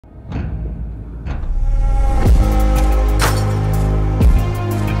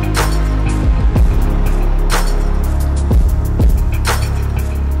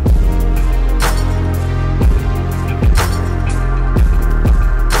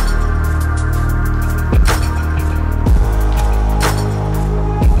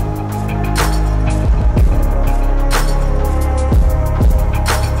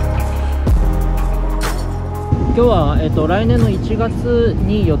来年の1月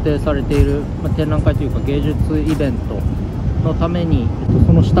に予定されている、展覧会というか芸術イベントのために、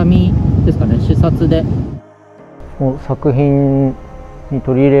その下見ですかね、視察でもう作品に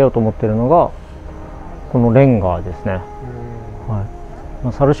取り入れようと思っているのがこのレンガですね。は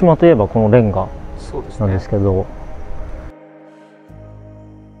い、猿島といえばこのレンガなんですけど、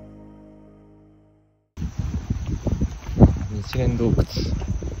日蓮洞窟、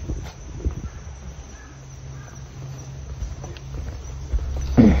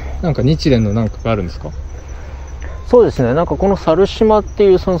なんか日蓮のなんかがあるんですか？そうですね、なんかこの猿島って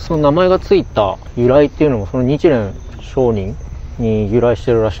いうその名前がついた由来っていうのもその日蓮上人に由来し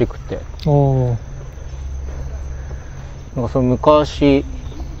てるらしくて、なんかその昔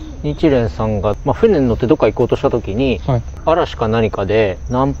日蓮さんが、船に乗ってどっか行こうとした時に、はい、嵐か何かで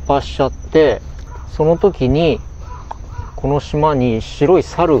ナンパしちゃって、その時にこの島に白い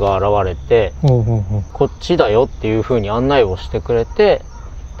猿が現れて、こっちだよっていう風に案内をしてくれて、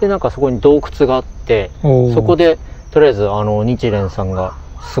でなんかそこに洞窟があって、そこでとりあえず日蓮さんが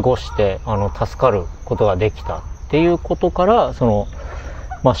過ごして助かることができたっていうことから、その、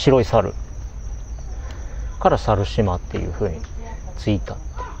白い猿から猿島っていう風についたって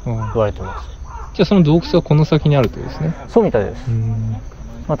言われてます。じゃあその洞窟はこの先にあるってことですね。そうみたいです。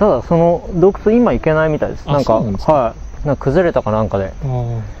ただその洞窟今行けないみたいです。なんか、はい、なんか崩れたかなんかで。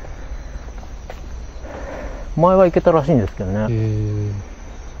前は行けたらしいんですけどね。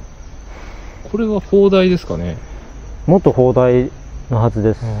これは砲台ですかね。もっと砲台のはず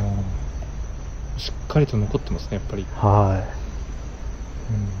です。しっかりと残ってますね、やっぱり。はい。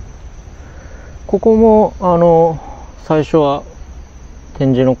ここも最初は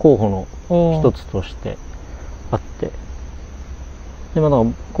展示の候補の一つとしてあって、で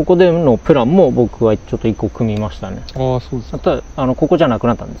ここでのプランも僕はちょっと一個組みましたね。そうですか。ただここじゃなく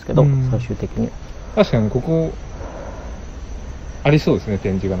なったんですけど、最終的に。確かにここありそうですね、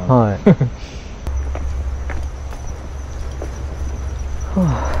展示がなんか。はい。こ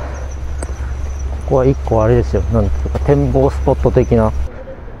こは一個あれですよ、なんていうか展望スポット的な。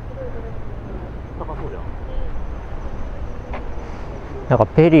なんか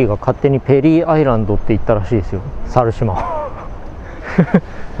ペリーが勝手にペリーアイランドって言ったらしいですよ、猿島。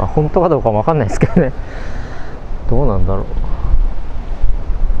本当かどうかもわかんないですけどね。どうなんだろ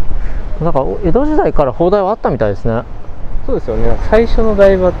う。なんか江戸時代から砲台はあったみたいですね。そうですよね。最初の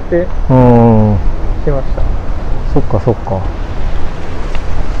台場って来ました。そっかそっか。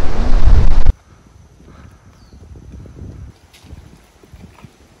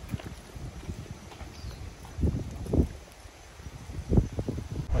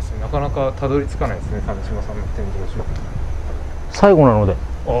なかなかたどり着かないですね、鮫島さんの展示場所。最後なので。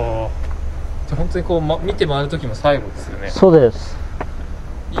じゃあ本当にこう、見て回る時も最後ですよね。そうです。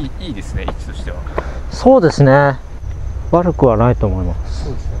いいですね、位置としては。そうですね、悪くはないと思います。そ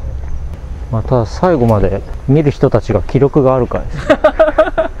うですよね。また最後まで見る人たちが気力があるかです。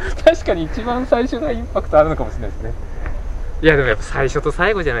確かに一番最初がインパクトあるのかもしれないですね。いやでもやっぱ最初と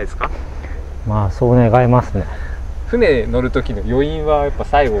最後じゃないですか。そう願いますね。船乗る時の余韻はやっぱ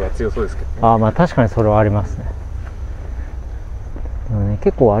最後が強そうですけどね。確かにそれはありますね。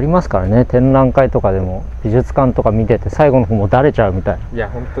結構ありますからね、展覧会とかでも美術館とか見てて最後の方もだれちゃうみたいな。いや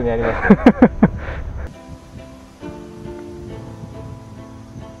本当にありますね。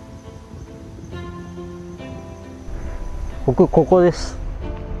僕ここです。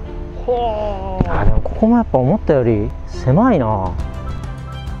でもここもやっぱ思ったより狭いな。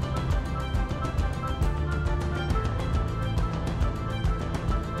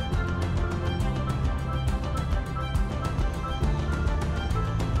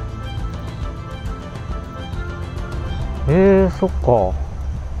そっか。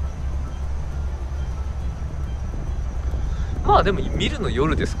でも見るの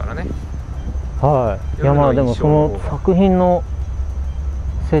夜ですからね。はい。いやでもその作品の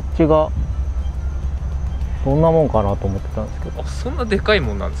設置がどんなもんかなと思ってたんですけど。そんなでかい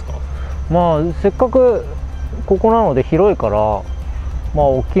もんなんですか？せっかくここなので広いから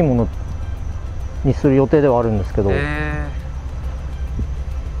大きいものにする予定ではあるんですけど、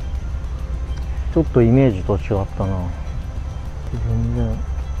ちょっとイメージと違ったな。全然良く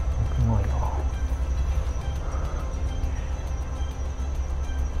ないな。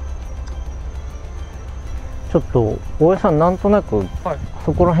ちょっと大江さん、なんとなく、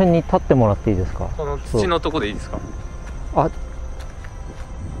そこら辺に立ってもらっていいですか。この土のとこでいいですか。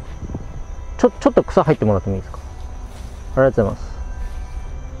ちょっと草入ってもらってもいいですか。ありがとうござい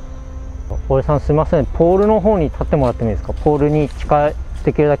ます。大江さんすいません、ポールの方に立ってもらってもいいですか。ポールに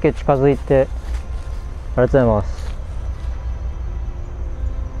できるだけ近づいて。ありがとうございます。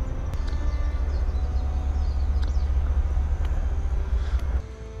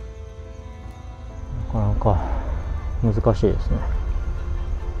かなか難しいですね。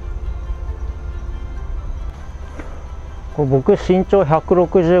これ僕身長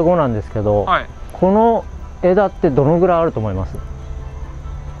165なんですけど、はい、この枝ってどのぐらいあると思います？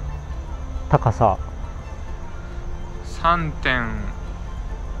高さ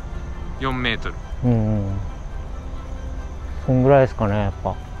 3.4 メートル。そんぐらいですかね、やっ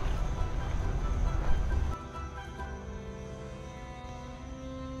ぱ。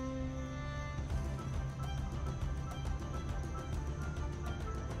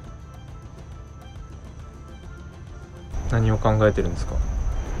何を考えてるんですか？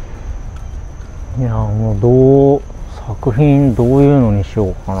いや、もう作品どういうのにしよ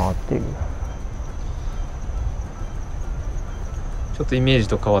うかなっていう。ちょっとイメージ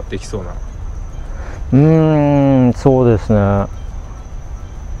と変わってきそうな。そうですね。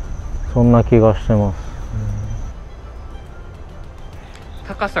そんな気がしてます。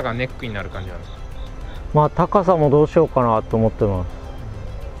高さがネックになる感じなんですか？まあ高さもどうしようかなと思ってます。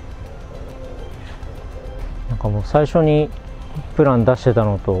なんかもう最初にプラン出してた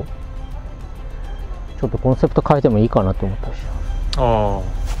のとちょっとコンセプト変えてもいいかなと思ったりします。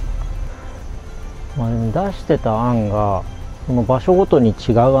まあでも出してた案がその場所ごとに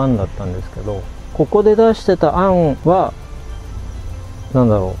違う案だったんですけど、ここで出してた案はなん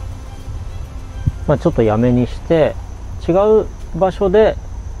だろう、まあちょっとやめにして違う場所で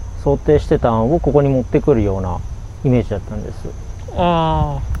想定してた案をここに持ってくるようなイメージだったんです。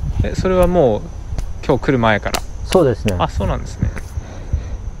それはもう今日来る前から？そうですね。そうなんですね。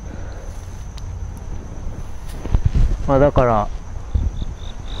まあだから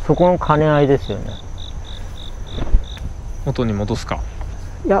そこの兼ね合いですよね。元に戻すか？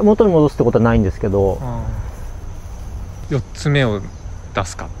いや、元に戻すってことはないんですけど、4つ目を出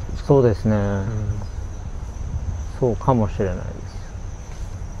すか？そうですね、そうかもしれないです。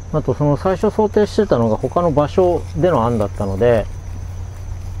あとその最初想定してたのが他の場所での案だったので、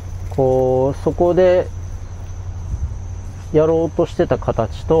そこでやろうとしてた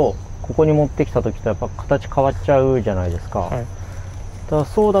形とここに持ってきた時とやっぱ形変わっちゃうじゃないですか。だから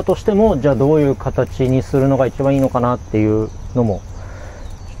そうだとしても、じゃあどういう形にするのが一番いいのかなっていうのも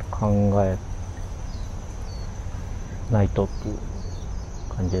考えないとっていう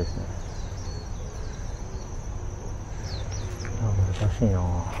感じですね。難しいな。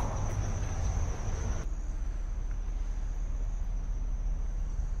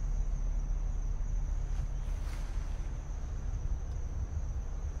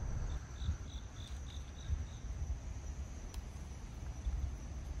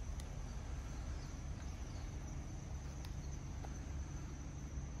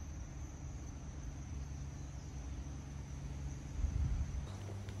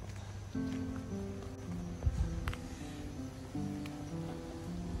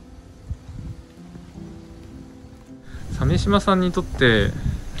鮫島さんにとって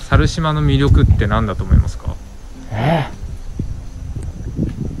猿島の魅力って何だと思いますか？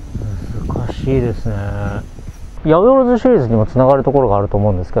難しいですね。八百万シリーズにもつながるところがあると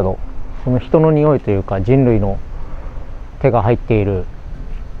思うんですけど、その人の匂いというか人類の手が入っている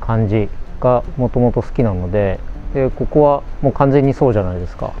感じがもともと好きなので、ここはもう完全にそうじゃないで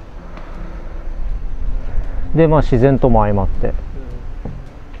すか。でまあ自然とも相まって、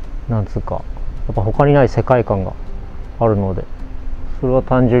なんつうかやっぱ他にない世界観があるので、それは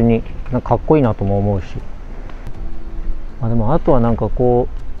単純になんかかっこいいなとも思うし、でもあとはなんかそ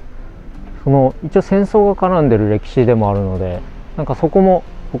の一応戦争が絡んでる歴史でもあるので、なんかそこも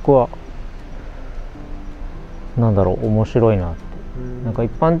僕はなんだろう、面白いなって。なんか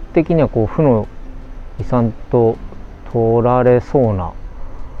一般的には負の遺産と取られそうな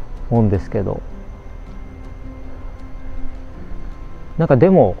もんですけど、なんかで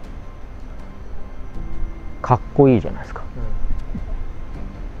もかっこいいじゃないですか。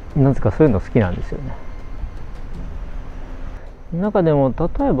なぜかそういうの好きなんですよね。中でも例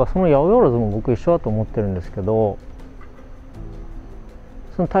えばその八百万も僕一緒だと思ってるんですけど、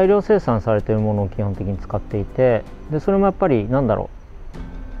その大量生産されているものを基本的に使っていて、でそれもやっぱりなんだろ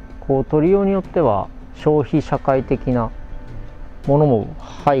う、取りようによっては消費社会的なものも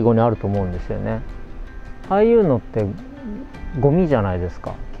背後にあると思うんですよね。ああいうのってゴミじゃないです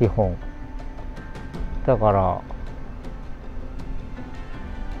か、基本。だから言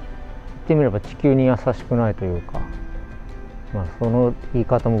ってみれば地球に優しくないというか、その言い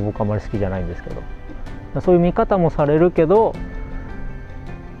方も僕あまり好きじゃないんですけど、そういう見方もされるけど、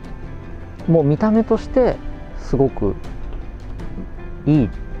もう見た目としてすごくいいっ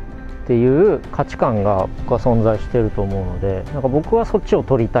ていう価値観が僕は存在していると思うので、なんか僕はそっちを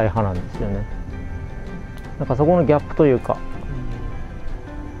取りたい派なんですよね。なんかそこのギャップというか、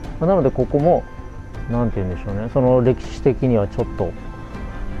なのでここもなんて言うんでしょうね、その歴史的にはちょっと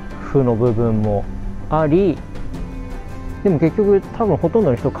負の部分もあり、でも結局多分ほとん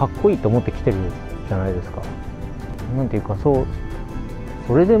どの人かっこいいと思ってきてるじゃないですか。なんていうか、そ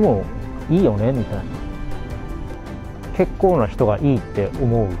れでもういいよねみたいな、結構な人がいいって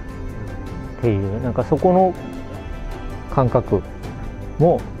思うっていう、なんかそこの感覚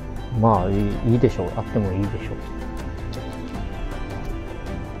もまあいいでしょう、あってもいいでしょう。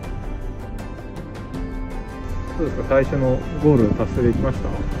そうですか、最初のゴール達成できました？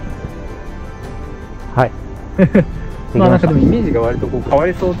はいまあなんかでもイメージが割とこう変わ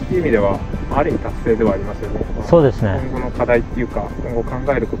りそうっていう意味ではある意味達成ではありますよね。そうですね。今後の課題っていうか今後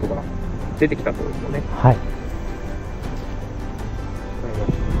考えることが出てきたってことですよね。はい。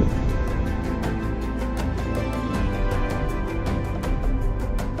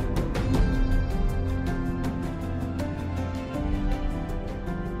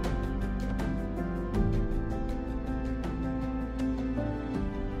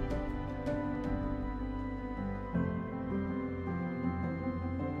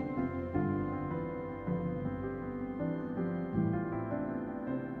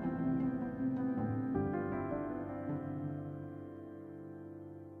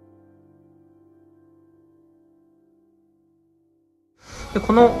で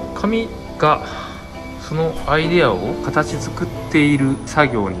この紙がそのアイデアを形作っている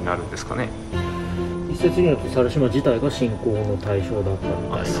作業になるんですかね。一説によると猿島自体が信仰の対象だったみ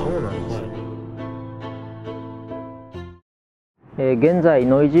たいな。そうなんですね。現在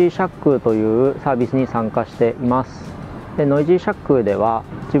ノイジーシャックというサービスに参加しています。でノイジーシャックでは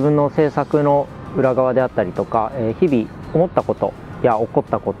自分の制作の裏側であったりとか、日々思ったことや起こっ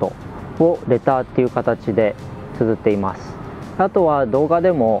たことをレターっていう形で綴っています。あとは動画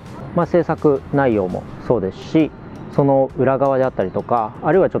でも、制作内容もそうですし、その裏側であったりとか、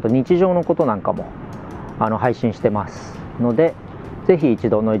あるいはちょっと日常のことなんかも配信してますので、ぜひ一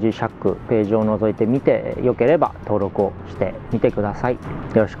度ノイジーシャックページを覗いてみて、よければ登録をしてみてください。よ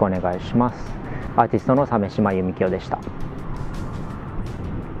ろしくお願いします。アーティストの鮫島弓起雄でした。